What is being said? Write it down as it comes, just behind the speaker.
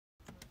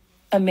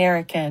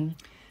American.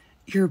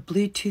 Your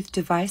Bluetooth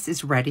device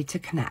is ready to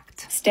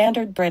connect.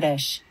 Standard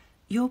British.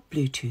 Your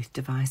Bluetooth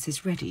device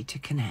is ready to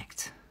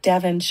connect.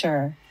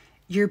 Devonshire.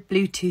 Your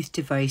Bluetooth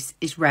device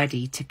is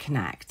ready to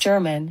connect.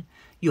 German.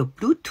 Your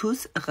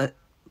Bluetooth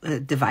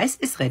device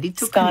is ready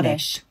to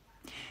Scottish.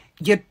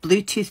 connect. Your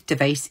Bluetooth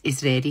device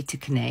is ready to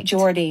connect.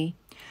 Geordie.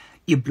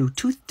 Your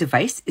Bluetooth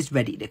device is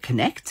ready to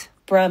connect.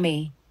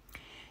 Brummie.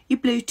 Your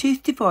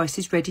Bluetooth device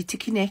is ready to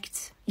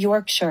connect.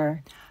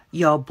 Yorkshire.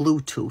 Your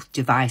Bluetooth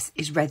device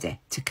is ready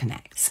to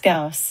connect.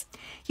 Scouse.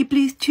 Your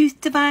Bluetooth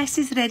device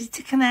is ready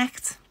to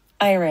connect.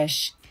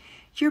 Irish.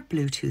 Your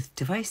Bluetooth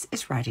device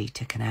is ready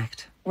to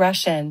connect.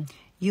 Russian.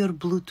 Your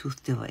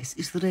Bluetooth device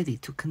is ready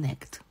to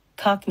connect.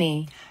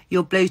 Cockney.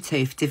 Your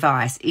Bluetooth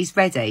device is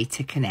ready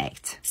to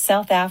connect.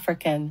 South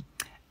African.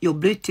 Your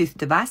Bluetooth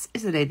device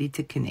is ready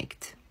to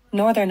connect.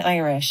 Northern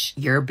Irish.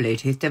 Your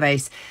Bluetooth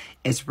device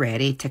is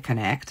ready to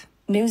connect.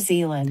 New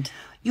Zealand.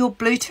 Your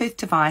Bluetooth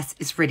device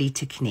is ready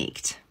to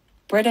connect.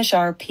 British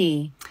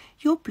RP.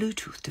 Your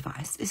Bluetooth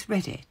device is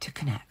ready to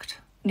connect.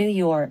 New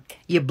York.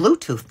 Your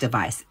Bluetooth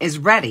device is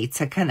ready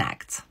to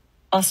connect.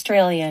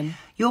 Australian.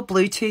 Your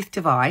Bluetooth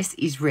device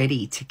is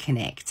ready to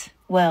connect.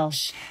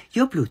 Welsh.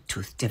 Your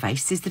Bluetooth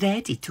device is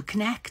ready to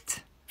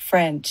connect.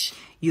 French.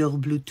 Your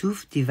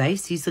Bluetooth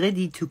device is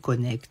ready to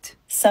connect.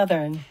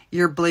 Southern.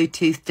 Your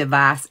Bluetooth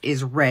device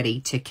is ready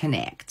to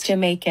connect.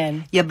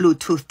 Jamaican. Your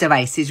Bluetooth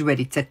device is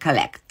ready to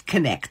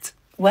connect.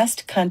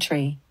 West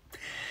Country.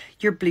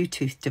 Your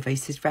Bluetooth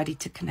device is ready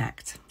to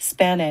connect.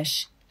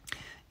 Spanish.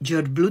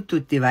 Your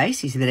Bluetooth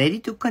device is ready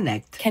to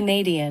connect.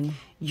 Canadian.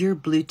 Your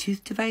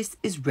Bluetooth device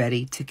is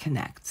ready to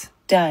connect.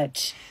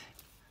 Dutch.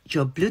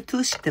 Your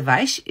Bluetooth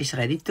device is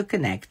ready to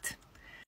connect.